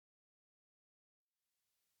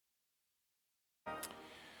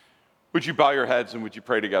Would you bow your heads and would you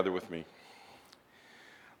pray together with me?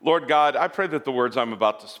 Lord God, I pray that the words I'm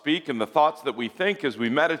about to speak and the thoughts that we think as we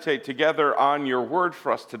meditate together on your word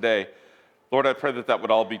for us today, Lord, I pray that that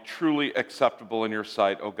would all be truly acceptable in your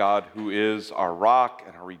sight, O God, who is our rock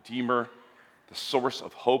and our redeemer, the source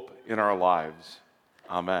of hope in our lives.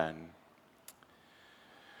 Amen.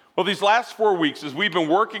 Well, these last 4 weeks, as we've been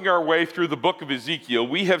working our way through the book of Ezekiel,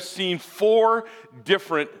 we have seen 4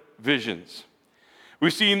 different visions.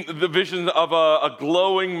 We've seen the vision of a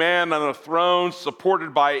glowing man on a throne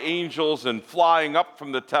supported by angels and flying up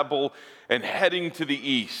from the temple and heading to the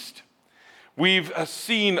east. We've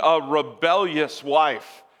seen a rebellious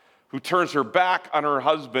wife who turns her back on her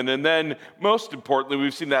husband. And then, most importantly,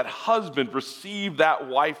 we've seen that husband receive that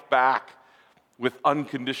wife back with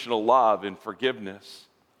unconditional love and forgiveness.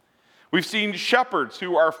 We've seen shepherds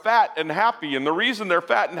who are fat and happy. And the reason they're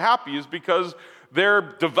fat and happy is because they're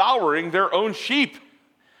devouring their own sheep.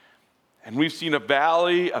 And we've seen a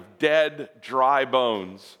valley of dead, dry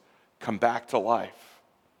bones come back to life.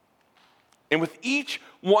 And with each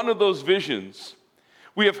one of those visions,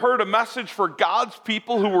 we have heard a message for God's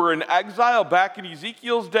people who were in exile back in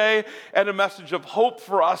Ezekiel's day, and a message of hope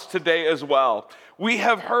for us today as well. We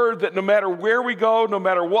have heard that no matter where we go, no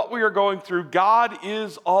matter what we are going through, God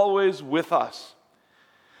is always with us.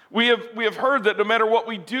 We have heard that no matter what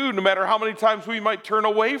we do, no matter how many times we might turn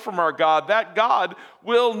away from our God, that God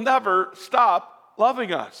will never stop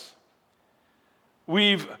loving us.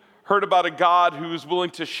 We've heard about a God who is willing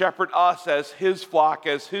to shepherd us as his flock,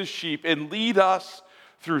 as his sheep, and lead us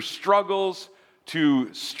through struggles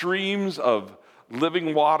to streams of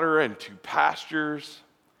living water and to pastures.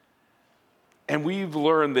 And we've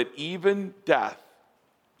learned that even death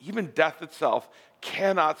itself,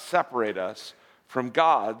 cannot separate us from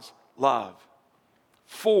God's love.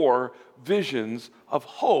 4 visions of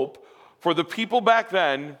hope for the people back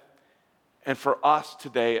then and for us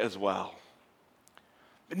today as well.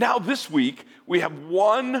 But now this week, we have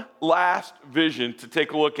one last vision to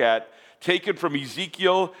take a look at, taken from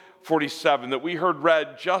Ezekiel 47 that we heard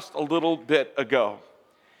read just a little bit ago.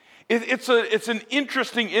 It's an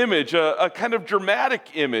interesting image, a kind of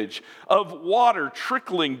dramatic image of water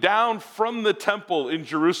trickling down from the temple in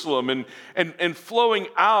Jerusalem and flowing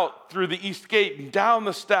out through the east gate and down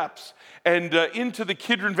the steps and into the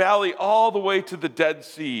Kidron Valley all the way to the Dead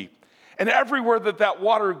Sea. And everywhere that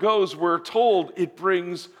water goes, we're told it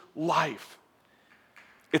brings life.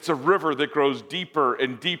 It's a river that grows deeper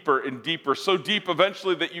and deeper and deeper, so deep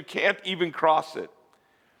eventually that you can't even cross it.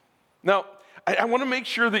 Now, I want to make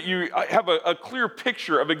sure that you have a clear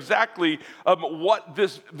picture of exactly what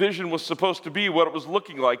this vision was supposed to be, what it was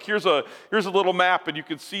looking like. Here's a little map, and you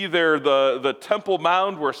can see there the Temple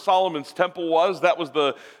Mound where Solomon's temple was. That was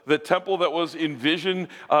the temple that was envisioned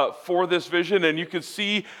for this vision, and you can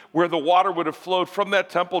see where the water would have flowed from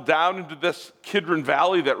that temple down into this Kidron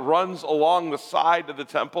Valley that runs along the side of the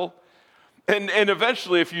temple. And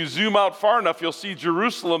eventually, if you zoom out far enough, you'll see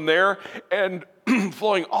Jerusalem there, and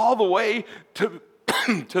flowing all the way to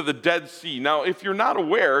the Dead Sea. Now, if you're not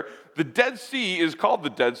aware, the Dead Sea is called the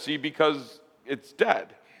Dead Sea because it's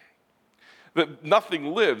dead. That nothing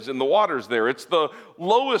lives in the waters there. It's the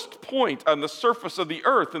lowest point on the surface of the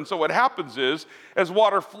earth. And so what happens is, as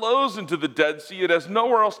water flows into the Dead Sea, it has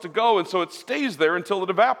nowhere else to go, and so it stays there until it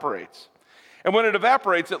evaporates. And when it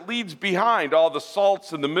evaporates, it leaves behind all the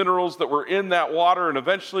salts and the minerals that were in that water, and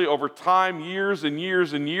eventually, over time, years and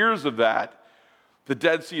years and years of that, the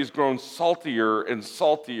Dead Sea has grown saltier and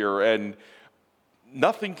saltier, and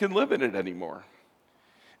nothing can live in it anymore.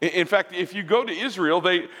 In fact, if you go to Israel,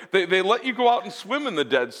 they let you go out and swim in the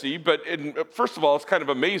Dead Sea, but first of all, it's kind of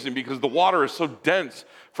amazing because the water is so dense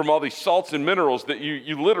from all these salts and minerals that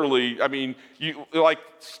you literally, you like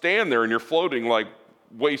stand there and you're floating like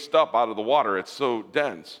waist up out of the water. It's so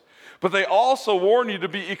dense. But they also warn you to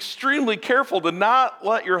be extremely careful to not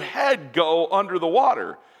let your head go under the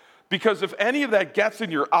water. Because if any of that gets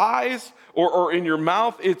in your eyes or in your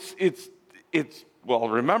mouth, well,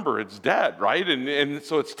 remember, it's dead, right? And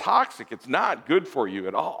so it's toxic. It's not good for you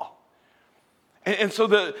at all. And so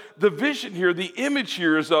the vision here, the image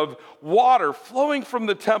here is of water flowing from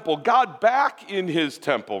the temple, God back in his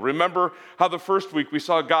temple. Remember how the first week we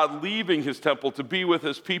saw God leaving his temple to be with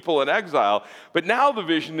his people in exile. But now the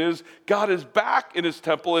vision is God is back in his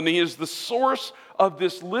temple, and he is the source of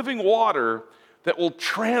this living water that will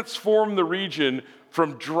transform the region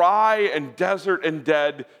from dry and desert and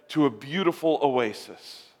dead to a beautiful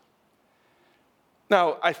oasis.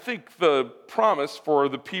 Now, I think the promise for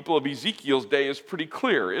the people of Ezekiel's day is pretty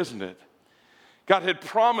clear, isn't it? God had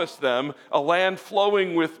promised them a land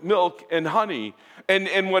flowing with milk and honey.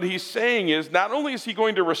 And what he's saying is, not only is he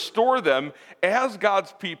going to restore them as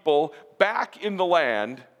God's people back in the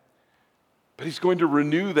land, but he's going to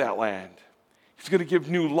renew that land. He's going to give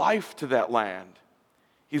new life to that land.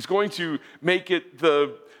 He's going to make it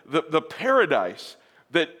the paradise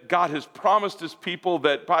that God has promised his people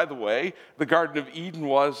that, by the way, the Garden of Eden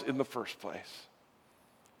was in the first place.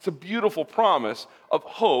 It's a beautiful promise of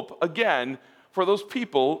hope, again, for those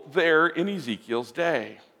people there in Ezekiel's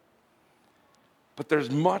day. But there's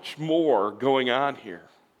much more going on here.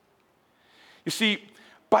 You see,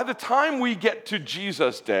 by the time we get to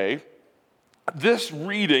Jesus' day, this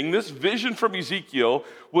reading, this vision from Ezekiel,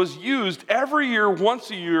 was used every year,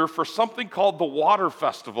 once a year, for something called the Water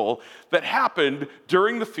Festival that happened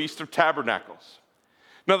during the Feast of Tabernacles.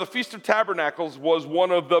 Now, the Feast of Tabernacles was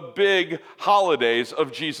one of the big holidays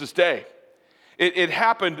of Jesus' day. It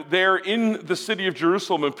happened there in the city of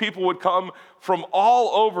Jerusalem, and people would come from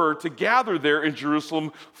all over to gather there in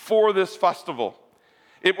Jerusalem for this festival.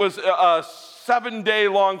 It was a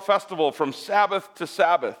 7-day-long festival from Sabbath to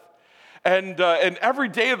Sabbath. And every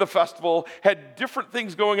day of the festival had different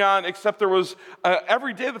things going on, except there was,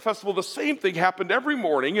 every day of the festival, the same thing happened every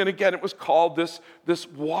morning. And again, it was called this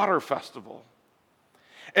water festival.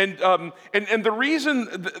 And the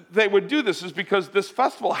reason they would do this is because this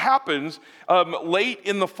festival happens late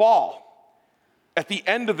in the fall, at the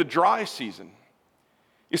end of the dry season.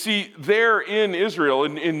 You see, there in Israel,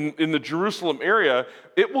 in the Jerusalem area,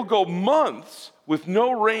 it will go months with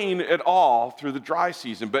no rain at all through the dry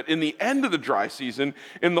season. But in the end of the dry season,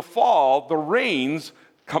 in the fall, the rains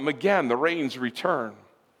come again. The rains return.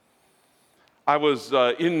 I was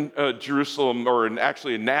in Jerusalem, or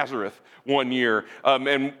actually in Nazareth, one year,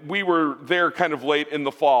 and we were there kind of late in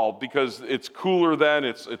the fall because it's cooler then,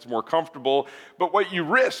 it's more comfortable. But what you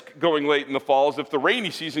risk going late in the fall is if the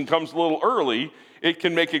rainy season comes a little early, it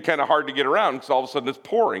can make it kind of hard to get around because all of a sudden it's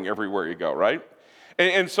pouring everywhere you go, right?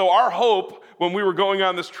 And so our hope when we were going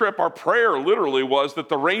on this trip, our prayer literally was that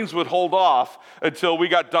the rains would hold off until we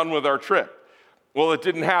got done with our trip. Well, it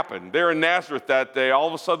didn't happen. There in Nazareth that day, all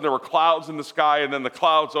of a sudden there were clouds in the sky, and then the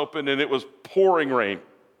clouds opened and it was pouring rain.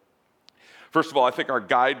 First of all, I think our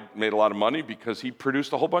guide made a lot of money because he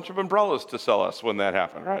produced a whole bunch of umbrellas to sell us when that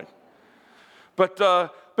happened, right? But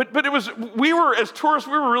it was, we were, as tourists,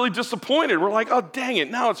 we were really disappointed. We're like, oh, dang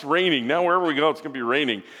it, now it's raining. Now wherever we go, it's going to be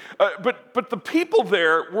raining. But the people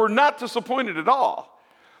there were not disappointed at all.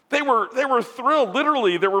 They were thrilled.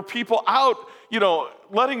 Literally, there were people out,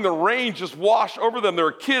 letting the rain just wash over them. There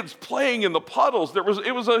were kids playing in the puddles. It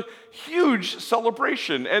was a huge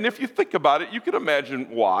celebration. And if you think about it, you can imagine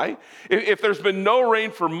why. If there's been no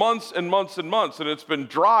rain for months and months and months, and it's been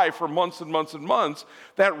dry for months and months and months,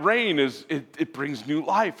 that rain it brings new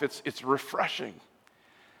life. It's refreshing.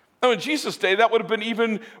 Now, in Jesus' day, that would have been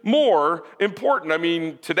even more important. I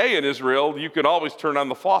mean, today in Israel, you can always turn on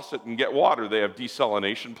the faucet and get water. They have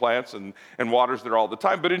desalination plants and water's there all the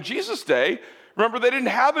time. But in Jesus' day, remember, they didn't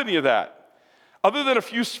have any of that. Other than a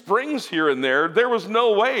few springs here and there was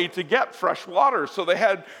no way to get fresh water. So they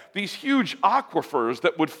had these huge aquifers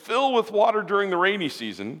that would fill with water during the rainy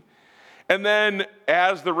season. And then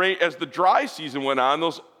as the dry season went on,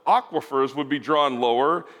 those aquifers would be drawn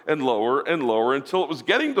lower and lower and lower until it was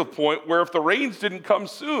getting to the point where if the rains didn't come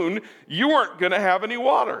soon, you weren't going to have any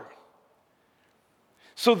water.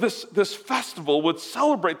 So this festival would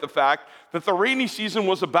celebrate the fact that the rainy season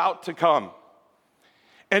was about to come.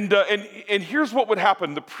 And here's what would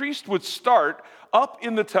happen. The priest would start up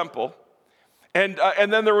in the temple, and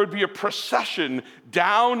then there would be a procession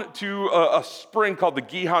down to a spring called the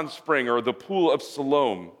Gihon Spring, or the Pool of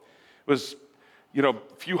Siloam. It was a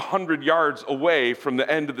few hundred yards away from the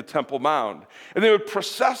end of the Temple Mound. And they would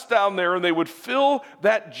process down there, and they would fill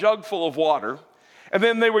that jug full of water, and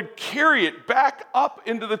then they would carry it back up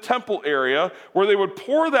into the temple area, where they would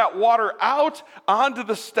pour that water out onto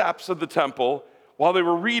the steps of the temple while they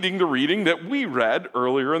were reading the reading that we read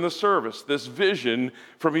earlier in the service, this vision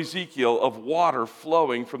from Ezekiel of water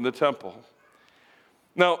flowing from the temple.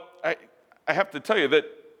 Now, I have to tell you that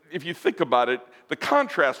if you think about it, the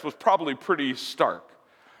contrast was probably pretty stark.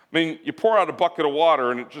 I mean, you pour out a bucket of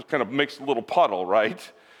water and it just kind of makes a little puddle,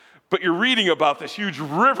 right? But you're reading about this huge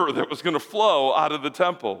river that was going to flow out of the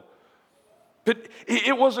temple. But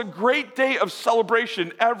it was a great day of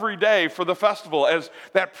celebration every day for the festival as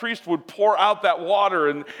that priest would pour out that water,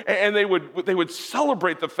 and they would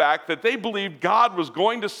celebrate the fact that they believed God was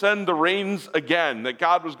going to send the rains again, that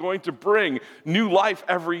God was going to bring new life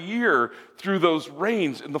every year through those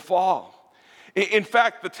rains in the fall. In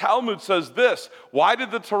fact, the Talmud says this: why did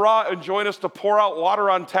the Torah enjoin us to pour out water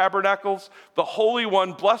on tabernacles? The Holy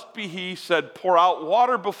One, blessed be He, said, pour out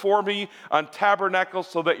water before me on tabernacles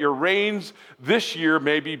so that your rains this year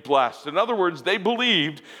may be blessed. In other words, they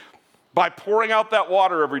believed by pouring out that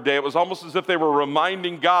water every day, it was almost as if they were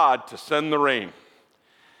reminding God to send the rain,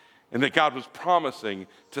 and that God was promising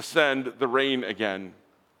to send the rain again.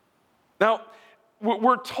 Now,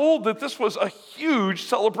 we're told that this was a huge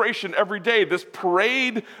celebration every day. This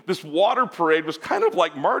parade, this water parade, was kind of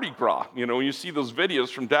like Mardi Gras. You know, when you see those videos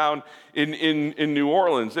from down in New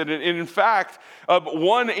Orleans. And in fact,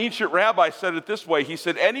 one ancient rabbi said it this way. He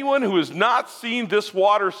said, anyone who has not seen this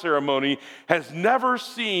water ceremony has never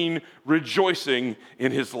seen rejoicing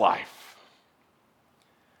in his life.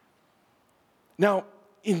 Now,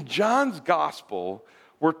 in John's gospel,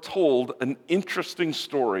 we're told an interesting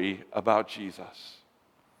story about Jesus.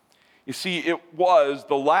 You see, it was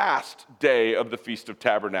the last day of the Feast of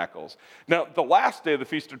Tabernacles. Now, the last day of the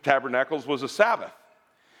Feast of Tabernacles was a Sabbath.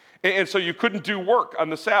 And so you couldn't do work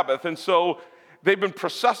on the Sabbath. And so they've been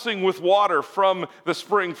processing with water from the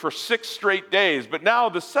spring for 6 straight days. But now,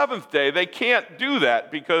 the 7th day, they can't do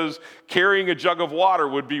that because carrying a jug of water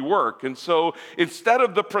would be work. And so instead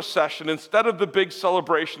of the procession, instead of the big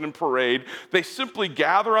celebration and parade, they simply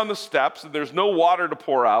gather on the steps, and there's no water to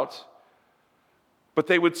pour out. But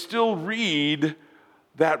they would still read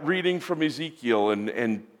that reading from Ezekiel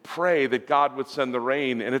and pray that God would send the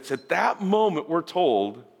rain. And it's at that moment, we're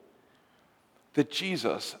told, that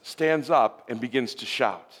Jesus stands up and begins to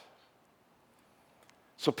shout.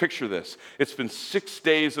 So picture this. It's been 6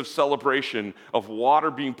 days of celebration of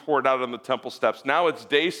water being poured out on the temple steps. Now it's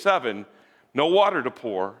day 7, no water to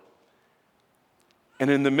pour. And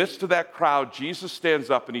in the midst of that crowd, Jesus stands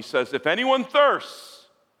up and he says, if anyone thirsts,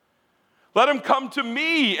 let him come to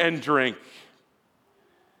me and drink.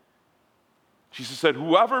 Jesus said,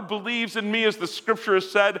 whoever believes in me, as the scripture has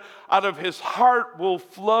said, out of his heart will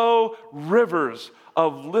flow rivers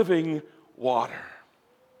of living water.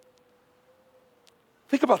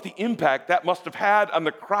 Think about the impact that must have had on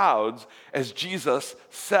the crowds as Jesus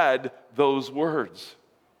said those words.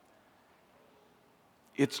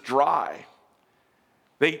 It's dry.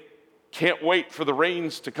 They can't wait for the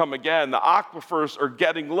rains to come again. The aquifers are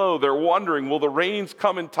getting low. They're wondering, will the rains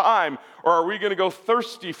come in time, or are we going to go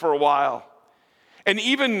thirsty for a while? And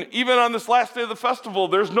even on this last day of the festival,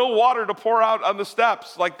 there's no water to pour out on the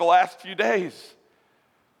steps like the last few days.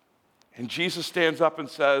 And Jesus stands up and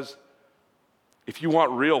says, if you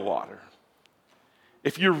want real water,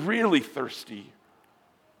 if you're really thirsty,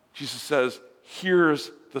 Jesus says,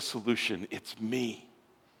 here's the solution. It's me.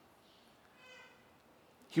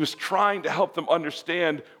 He was trying to help them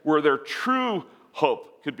understand where their true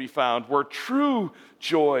hope could be found, where true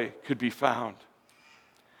joy could be found.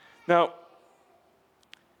 Now,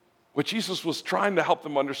 what Jesus was trying to help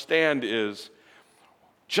them understand is,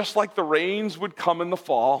 just like the rains would come in the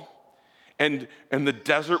fall and the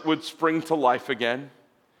desert would spring to life again,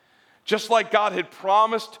 just like God had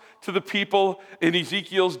promised to the people in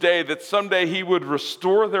Ezekiel's day that someday he would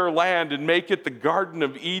restore their land and make it the Garden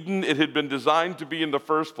of Eden it had been designed to be in the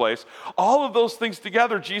first place, all of those things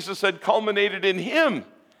together, Jesus said, culminated in him.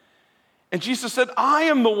 And Jesus said, I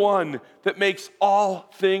am the one that makes all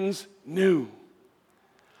things new.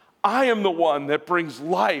 I am the one that brings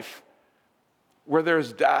life where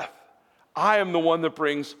there's death. I am the one that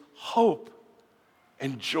brings hope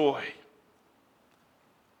and joy.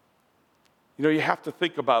 You know, you have to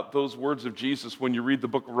think about those words of Jesus when you read the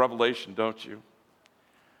book of Revelation, don't you?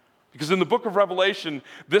 Because in the book of Revelation,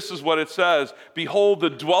 this is what it says. Behold, the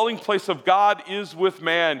dwelling place of God is with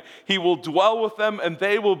man. He will dwell with them, and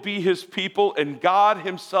they will be his people, and God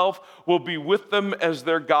himself will be with them as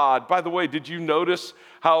their God. By the way, did you notice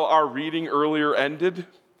how our reading earlier ended?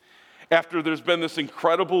 After there's been this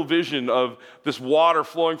incredible vision of this water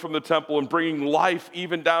flowing from the temple and bringing life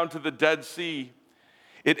even down to the Dead Sea.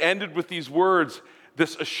 It ended with these words,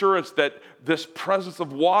 this assurance that this presence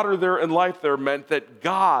of water there and life there meant that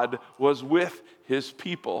God was with his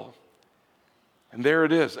people. And there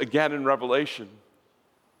it is, again in Revelation.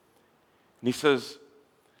 And he says,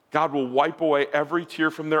 God will wipe away every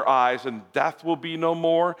tear from their eyes, and death will be no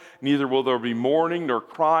more. Neither will there be mourning, nor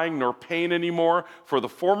crying, nor pain anymore, for the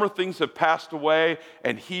former things have passed away.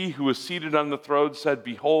 And he who is seated on the throne said,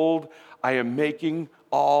 behold, I am making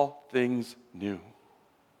all things new.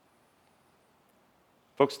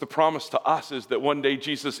 Folks, the promise to us is that one day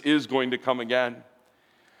Jesus is going to come again.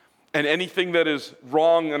 And anything that is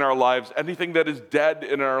wrong in our lives, anything that is dead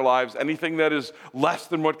in our lives, anything that is less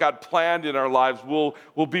than what God planned in our lives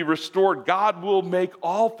will be restored. God will make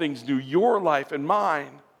all things new, your life and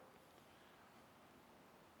mine.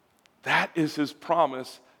 That is his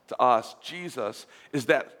promise to us. Jesus is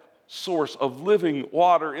that source of living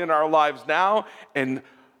water in our lives now and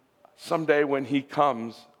someday when he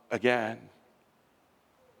comes again.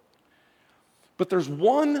 But there's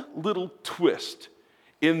one little twist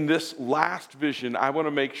in this last vision I want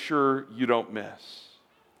to make sure you don't miss.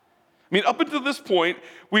 I mean, up until this point,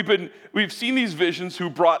 we've seen these visions who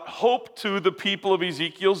brought hope to the people of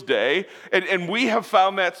Ezekiel's day, and we have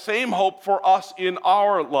found that same hope for us in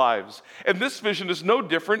our lives. And this vision is no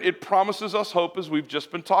different. It promises us hope, as we've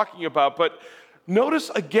just been talking about. But notice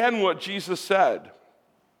again what Jesus said.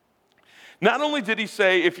 Not only did he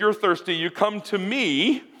say, if you're thirsty, you come to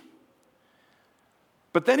me,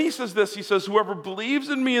 but then he says this, he says, whoever believes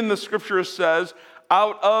in me, in the scripture says,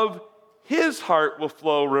 out of his heart will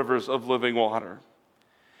flow rivers of living water.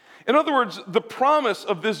 In other words, the promise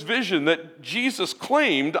of this vision that Jesus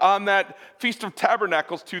claimed on that Feast of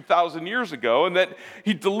Tabernacles 2,000 years ago, and that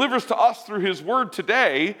he delivers to us through his word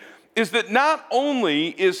today, is that not only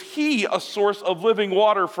is he a source of living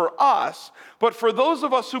water for us, but for those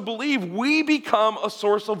of us who believe, we become a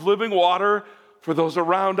source of living water for those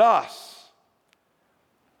around us.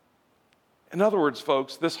 In other words,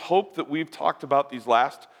 folks, this hope that we've talked about these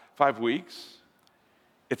last 5 weeks,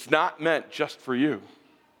 it's not meant just for you.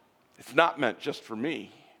 It's not meant just for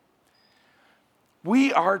me.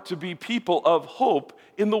 We are to be people of hope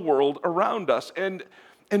in the world around us.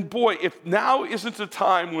 And boy, if now isn't a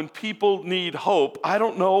time when people need hope, I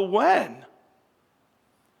don't know when.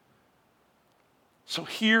 So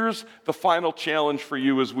here's the final challenge for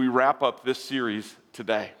you as we wrap up this series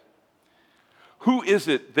today. Who is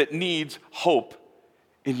it that needs hope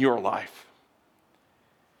in your life?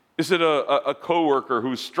 Is it a coworker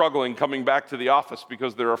who's struggling coming back to the office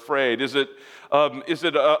because they're afraid? Is it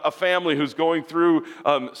a family who's going through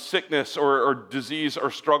sickness or disease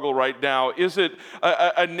or struggle right now? Is it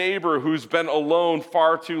a neighbor who's been alone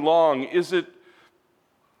far too long? Is it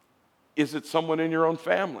someone in your own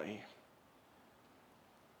family?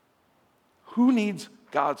 Who needs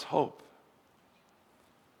God's hope?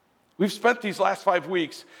 We've spent these last 5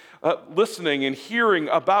 weeks listening and hearing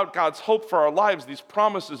about God's hope for our lives, these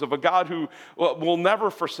promises of a God who will never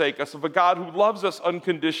forsake us, of a God who loves us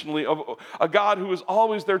unconditionally, of a God who is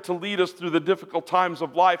always there to lead us through the difficult times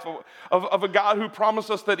of life, of a God who promised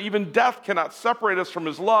us that even death cannot separate us from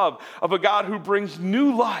his love, of a God who brings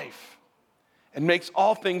new life and makes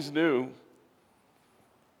all things new.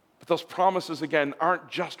 But those promises, again, aren't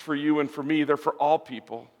just for you and for me, they're for all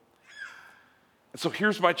people. And so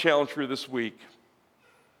here's my challenge for you this week.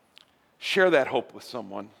 Share that hope with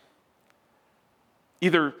someone.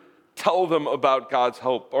 Either tell them about God's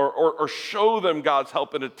hope or show them God's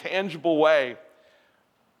help in a tangible way.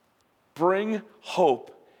 Bring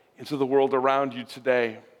hope into the world around you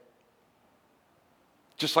today.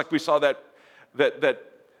 Just like we saw that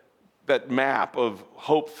map of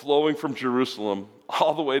hope flowing from Jerusalem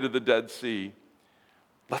all the way to the Dead Sea.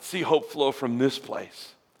 Let's see hope flow from this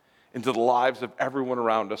place into the lives of everyone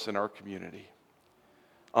around us in our community.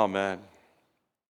 Amen.